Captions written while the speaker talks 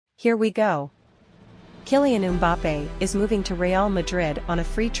Here we go. Kylian Mbappe is moving to Real Madrid on a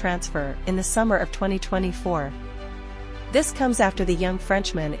free transfer in the summer of 2024. This comes after the young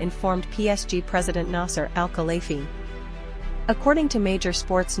Frenchman informed PSG president Nasser Al-Khelaifi. According to major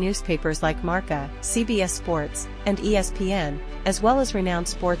sports newspapers like Marca, CBS Sports, and ESPN, as well as renowned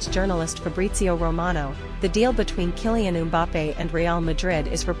sports journalist Fabrizio Romano, the deal between Kylian Mbappe and Real Madrid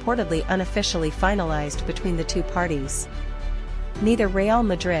is reportedly unofficially finalized between the two parties. Neither Real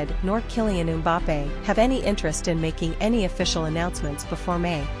Madrid nor Kylian Mbappe have any interest in making any official announcements before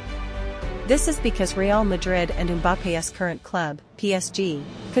May. This is because Real Madrid and Mbappe's current club, PSG,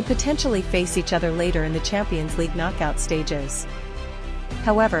 could potentially face each other later in the Champions League knockout stages.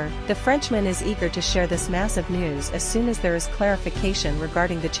 However, the Frenchman is eager to share this massive news as soon as there is clarification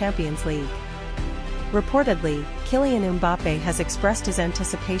regarding the Champions League. Reportedly, Kylian Mbappe has expressed his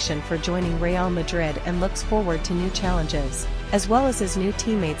anticipation for joining Real Madrid and looks forward to new challenges, as well as his new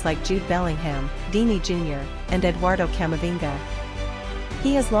teammates like Jude Bellingham, Vini Jr., and Eduardo Camavinga.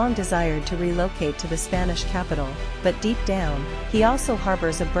 He has long desired to relocate to the Spanish capital, but deep down, he also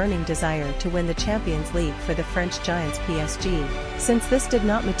harbors a burning desire to win the Champions League for the French giants PSG. Since this did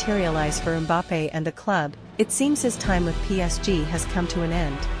not materialize for Mbappe and the club, it seems his time with PSG has come to an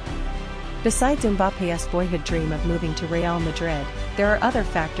end. Besides Mbappe's boyhood dream of moving to Real Madrid, there are other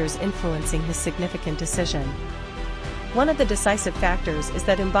factors influencing his significant decision. One of the decisive factors is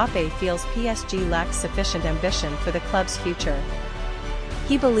that Mbappe feels PSG lacks sufficient ambition for the club's future.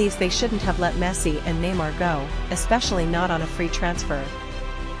 He believes they shouldn't have let Messi and Neymar go, especially not on a free transfer.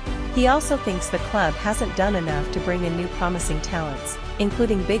 He also thinks the club hasn't done enough to bring in new promising talents,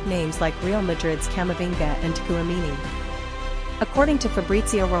 including big names like Real Madrid's Camavinga and Tchouaméni. According to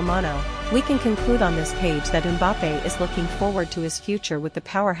Fabrizio Romano, we can conclude on this page that Mbappe is looking forward to his future with the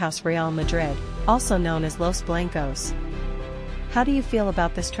powerhouse Real Madrid, also known as Los Blancos. How do you feel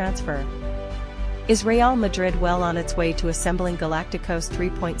about this transfer? Is Real Madrid well on its way to assembling Galacticos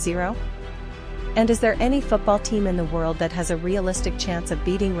 3.0? And is there any football team in the world that has a realistic chance of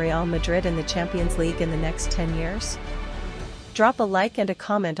beating Real Madrid in the Champions League in the next 10 years? Drop a like and a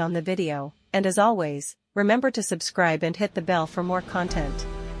comment on the video, and as always, remember to subscribe and hit the bell for more content.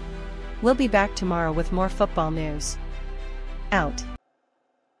 We'll be back tomorrow with more football news. Out.